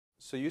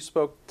So you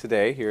spoke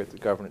today here at the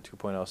Government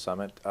 2.0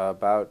 Summit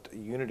about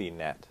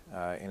UnityNet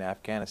in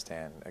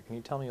Afghanistan. Can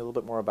you tell me a little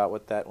bit more about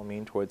what that will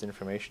mean towards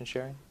information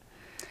sharing?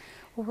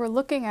 Well, we're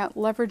looking at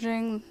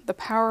leveraging the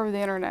power of the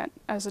internet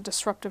as a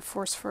disruptive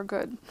force for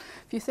good.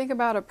 If you think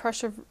about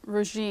oppressive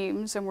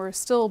regimes, and we're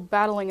still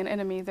battling an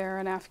enemy there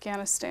in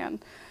Afghanistan,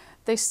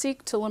 they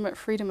seek to limit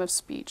freedom of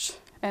speech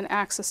and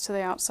access to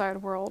the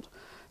outside world.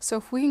 So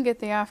if we can get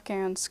the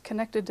Afghans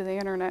connected to the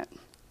internet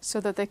so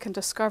that they can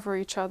discover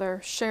each other,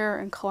 share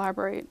and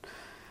collaborate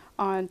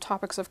on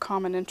topics of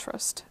common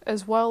interest,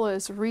 as well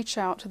as reach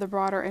out to the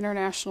broader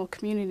international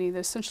community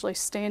that's essentially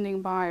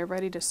standing by,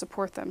 ready to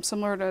support them,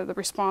 similar to the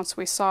response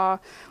we saw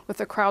with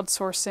the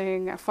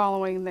crowdsourcing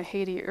following the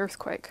Haiti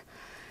earthquake.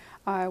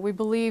 We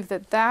believe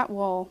that that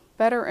will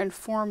better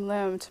inform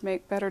them to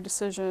make better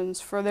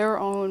decisions for their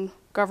own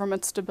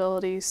government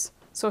stabilities,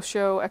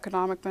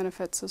 socioeconomic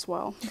benefits as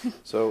well.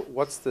 So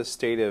what's the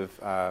state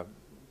of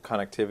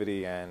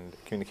connectivity and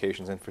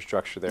communications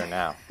infrastructure there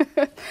now?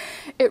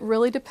 It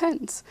really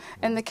depends.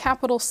 In the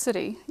capital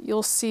city,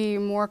 you'll see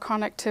more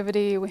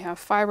connectivity. We have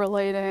fiber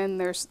laid in.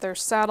 There's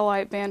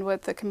satellite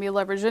bandwidth that can be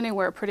leveraged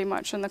anywhere pretty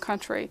much in the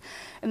country.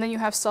 And then you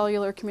have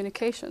cellular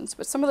communications.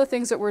 But some of the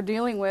things that we're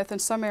dealing with in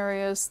some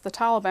areas, the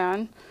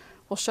Taliban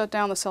will shut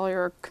down the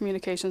cellular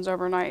communications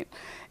overnight.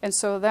 And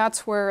so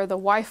that's where the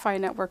Wi-Fi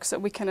networks that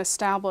we can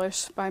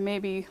establish by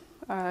maybe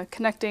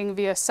connecting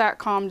via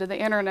SATCOM to the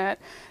internet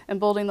and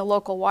building the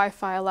local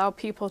Wi-Fi allow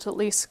people to at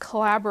least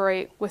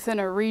collaborate within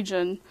a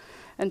region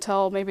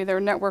until maybe their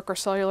network or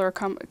cellular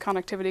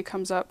connectivity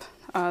comes up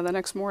the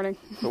next morning.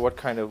 So what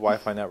kind of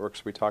Wi-Fi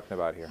networks are we talking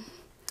about here?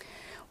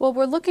 Well,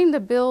 we're looking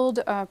to build,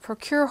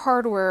 procure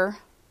hardware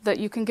that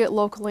you can get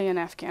locally in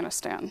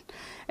Afghanistan.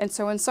 And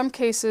so in some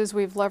cases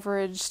we've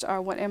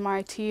leveraged what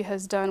MIT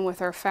has done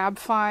with our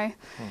FabFi.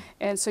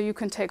 And so you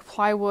can take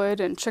plywood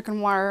and chicken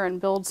wire and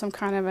build some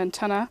kind of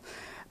antenna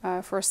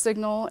for a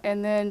signal,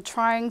 and then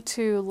trying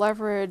to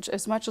leverage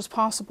as much as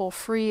possible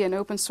free and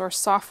open source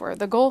software.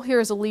 The goal here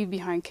is a leave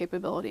behind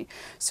capability.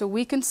 So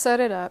we can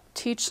set it up,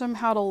 teach them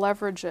how to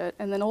leverage it,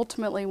 and then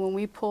ultimately when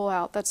we pull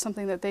out, that's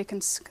something that they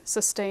can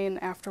sustain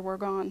after we're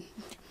gone.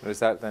 Does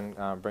that then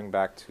bring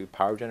back to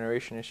power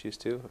generation issues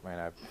too? I mean,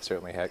 I've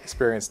certainly had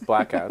experienced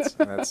blackouts,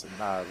 and that's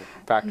a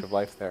fact of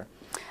life there.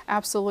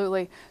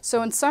 Absolutely.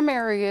 So in some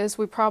areas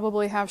we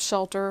probably have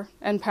shelter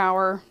and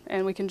power,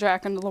 and we can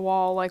jack into the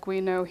wall like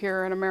we know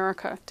here in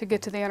America to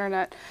get to the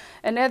internet.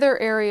 In other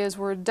areas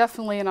we're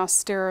definitely an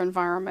austere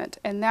environment,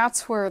 and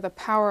that's where the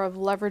power of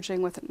leveraging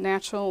what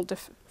National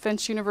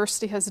Defense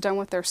University has done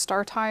with their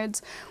Star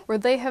Tides, where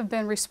they have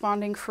been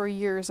responding for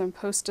years in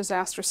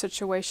post-disaster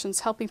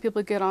situations, helping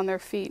people get on their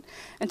feet.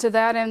 And to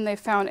that end, they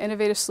found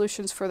innovative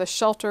solutions for the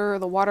shelter,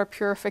 the water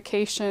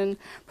purification,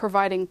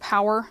 providing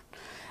power,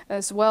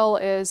 as well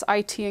as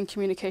IT and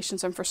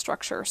communications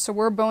infrastructure. So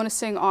we're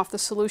bonusing off the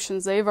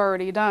solutions they've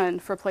already done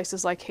for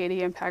places like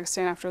Haiti and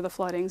Pakistan after the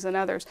floodings and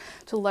others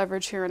to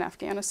leverage here in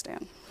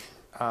Afghanistan.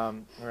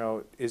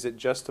 Is it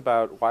just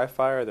about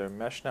Wi-Fi? Are there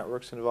mesh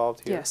networks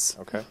involved here? Yes.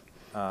 Okay.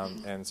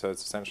 And so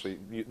it's essentially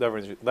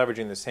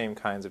leveraging the same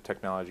kinds of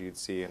technology you'd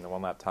see in the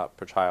one laptop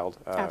per child,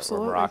 or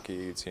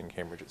Meraki you'd see in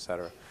Cambridge, et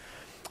cetera.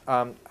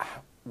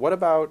 What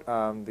about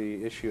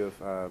the issue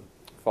of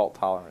fault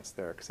tolerance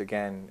there? Because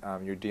again,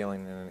 you're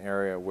dealing in an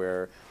area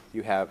where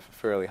you have a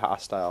fairly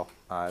hostile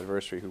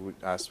adversary who would,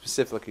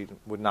 specifically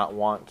would not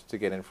want to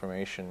get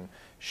information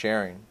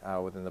sharing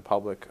within the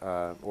public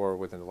or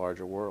within the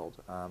larger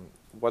world.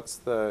 What's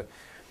the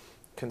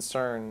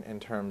concern in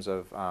terms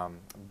of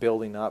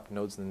building up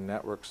nodes in the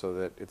network so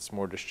that it's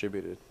more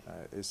distributed?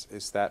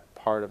 Is that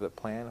part of the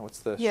plan? What's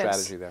the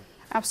strategy there?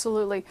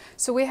 Absolutely.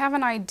 So we have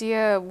an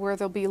idea where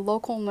there'll be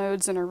local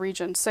nodes in a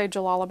region, say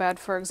Jalalabad,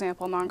 for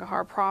example,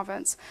 Nangarhar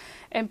province.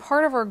 And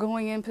part of our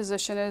going in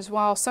position is,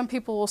 while some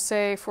people will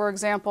say, for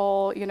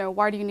example,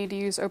 why do you need to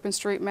use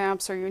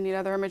OpenStreetMaps or you need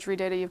other imagery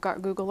data? You've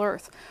got Google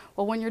Earth.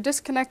 Well, when you're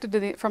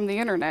disconnected from the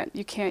internet,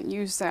 you can't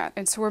use that.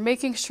 And so we're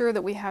making sure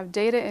that we have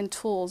data and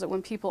tools that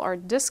when people are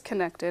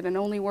disconnected and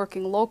only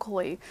working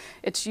locally,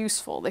 it's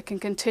useful. They can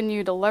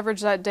continue to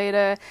leverage that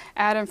data,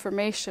 add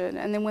information,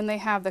 and then when they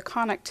have the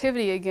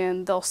connectivity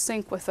again, they'll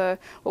sync with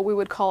what we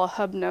would call a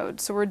hub node.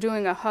 So we're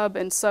doing a hub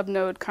and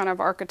subnode kind of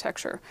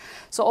architecture.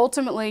 So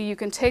ultimately, you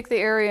can take the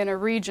area in a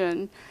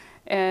region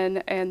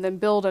and then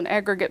build an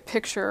aggregate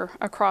picture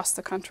across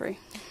the country.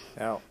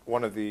 Now,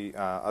 one of the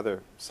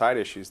other side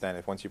issues then,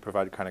 if once you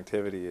provide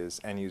connectivity, is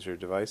end-user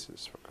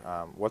devices.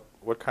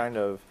 What kind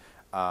of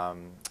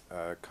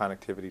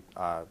connectivity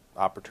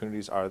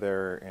opportunities are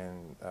there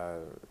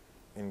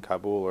in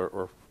Kabul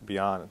or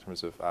beyond in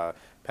terms of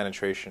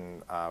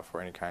penetration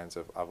for any kinds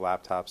of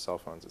laptops, cell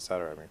phones, et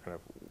cetera? I mean, kind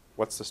of,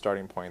 what's the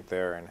starting point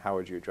there, and how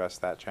would you address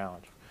that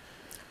challenge?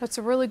 That's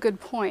a really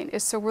good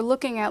point. So we're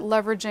looking at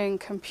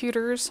leveraging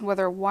computers,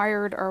 whether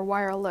wired or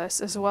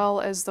wireless, as well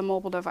as the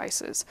mobile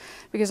devices.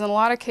 Because in a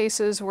lot of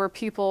cases where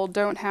people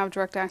don't have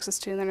direct access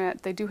to the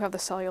internet, they do have the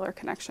cellular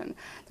connection.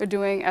 They're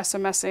doing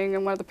SMSing,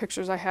 and one of the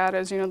pictures I had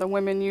is, the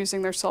women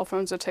using their cell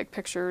phones to take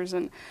pictures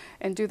and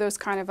do those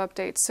kind of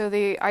updates. So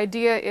the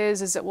idea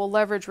is it will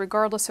leverage,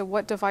 regardless of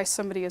what device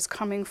somebody is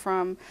coming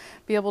from,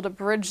 be able to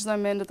bridge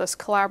them into this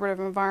collaborative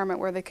environment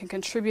where they can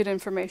contribute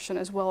information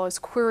as well as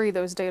query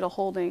those data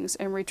holdings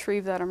and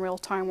retrieve that in real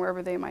time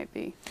wherever they might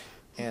be.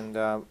 And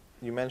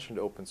you mentioned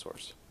open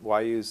source.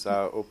 Why use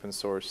open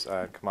source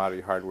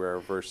commodity hardware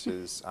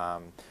versus,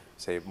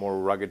 say, more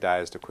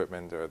ruggedized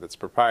equipment that's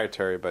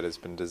proprietary but has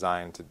been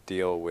designed to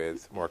deal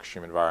with more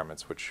extreme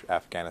environments, which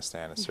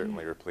Afghanistan is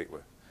certainly replete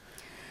with?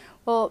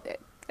 Well,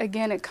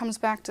 again, it comes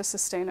back to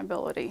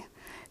sustainability.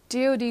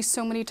 DoD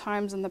so many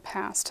times in the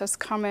past has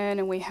come in,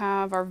 and we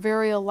have our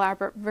very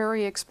elaborate,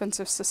 very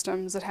expensive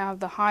systems that have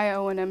the high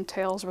O&M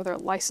tails, whether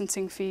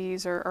licensing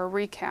fees or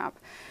recap.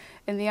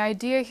 And the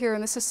idea here,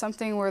 and this is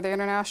something where the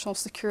International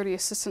Security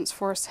Assistance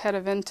Force head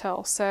of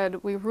Intel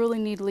said, we really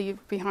need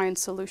leave behind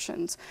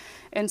solutions.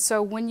 And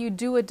so when you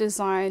do a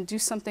design, do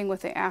something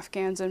with the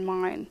Afghans in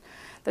mind.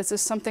 This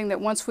is something that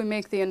once we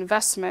make the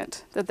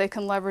investment, that they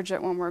can leverage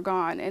it when we're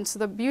gone. And so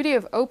the beauty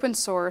of open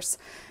source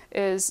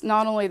is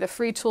not only the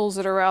free tools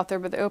that are out there,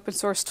 but the open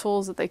source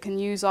tools that they can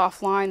use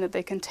offline, that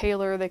they can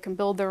tailor, they can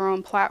build their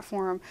own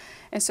platform.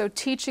 And so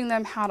teaching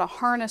them how to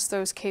harness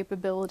those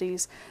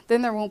capabilities,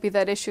 then there won't be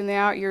that issue in the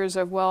out years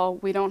of, well,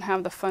 we don't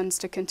have the funds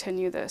to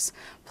continue this.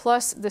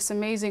 Plus this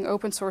amazing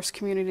open source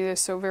community that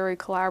is so very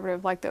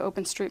collaborative, like the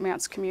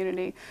OpenStreetMaps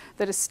community,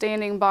 that is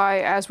standing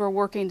by as we're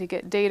working to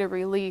get data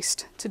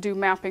released to do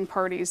mapping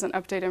parties and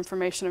update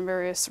information in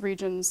various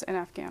regions in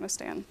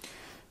Afghanistan.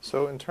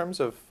 So in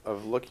terms of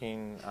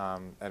looking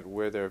at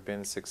where there have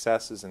been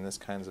successes in this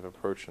kinds of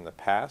approach in the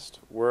past,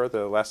 where are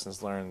the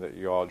lessons learned that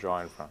you're all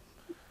drawing from?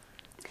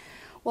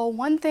 Well,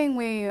 one thing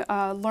we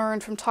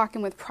learned from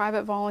talking with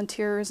private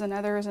volunteers and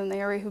others in the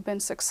area who've been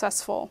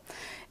successful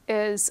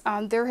is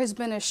there has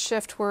been a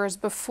shift, whereas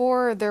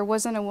before there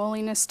wasn't a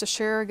willingness to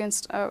share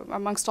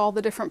amongst all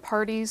the different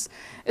parties,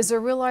 is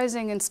they're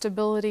realizing in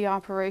stability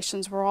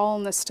operations we're all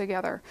in this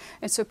together.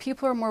 And so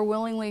people are more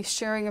willingly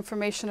sharing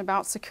information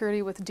about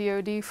security with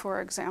DoD, for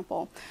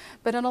example.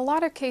 But in a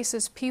lot of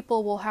cases,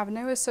 people will have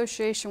no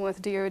association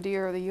with DoD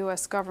or the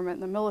U.S. government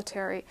and the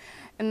military.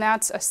 And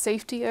that's a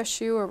safety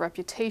issue, a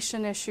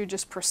reputation issue,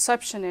 just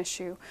perception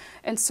issue.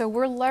 And so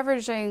we're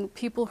leveraging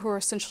people who are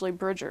essentially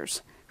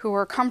bridgers, who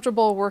are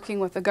comfortable working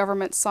with the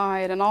government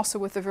side and also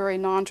with the very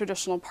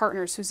non-traditional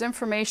partners whose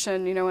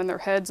information, in their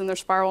heads and their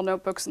spiral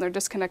notebooks and their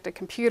disconnected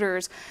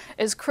computers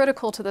is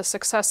critical to the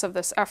success of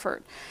this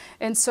effort.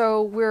 And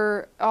so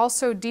we're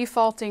also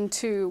defaulting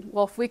to,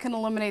 well, if we can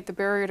eliminate the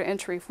barrier to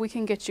entry, if we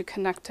can get you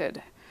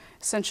connected,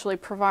 essentially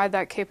provide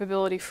that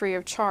capability free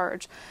of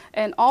charge.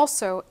 And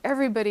also,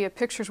 everybody, a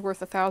picture's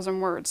worth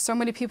 1,000 words. So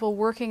many people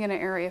working in an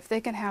area, if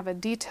they can have a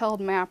detailed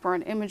map or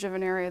an image of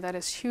an area, that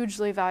is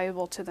hugely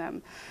valuable to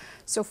them.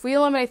 So if we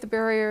eliminate the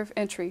barrier of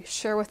entry,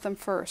 share with them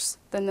first,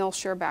 then they'll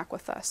share back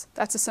with us.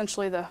 That's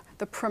essentially the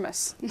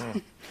premise.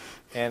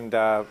 And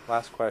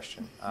last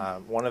question.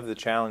 One of the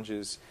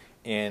challenges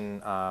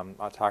in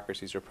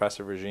autocracies or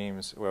oppressive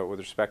regimes with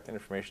respect to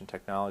information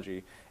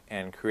technology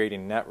and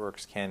creating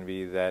networks can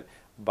be that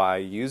by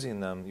using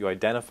them, you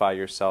identify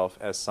yourself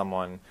as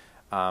someone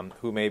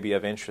who may be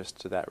of interest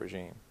to that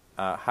regime.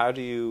 How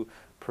do you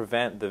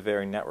prevent the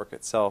very network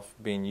itself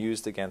being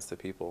used against the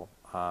people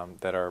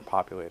that are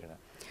populating it?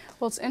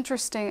 Well, it's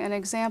interesting, an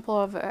example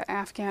of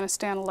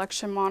Afghanistan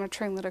election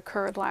monitoring that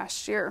occurred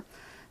last year.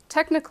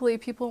 Technically,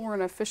 people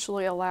weren't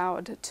officially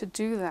allowed to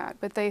do that,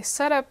 but they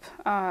set up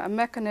a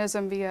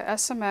mechanism via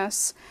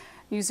SMS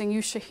using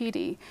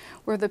Ushahidi,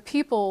 where the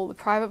people, the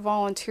private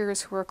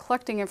volunteers who were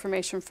collecting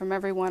information from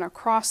everyone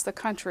across the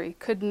country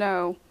could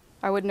know,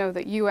 I would know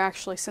that you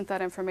actually sent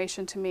that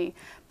information to me,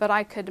 but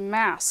I could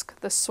mask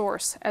the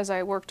source as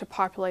I work to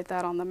populate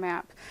that on the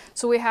map.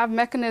 So we have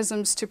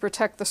mechanisms to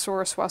protect the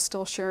source while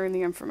still sharing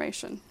the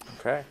information.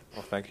 Okay.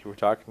 Well, thank you. We're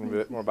talking a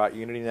bit more about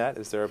UnityNet.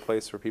 Is there a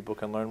place where people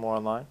can learn more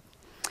online?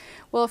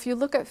 Well, if you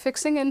look at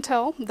Fixing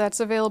Intel, that's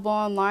available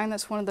online.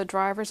 That's one of the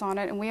drivers on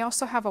it. And we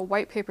also have a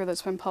white paper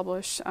that's been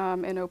published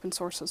in open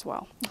source as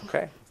well.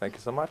 Okay. Thank you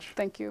so much.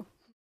 Thank you.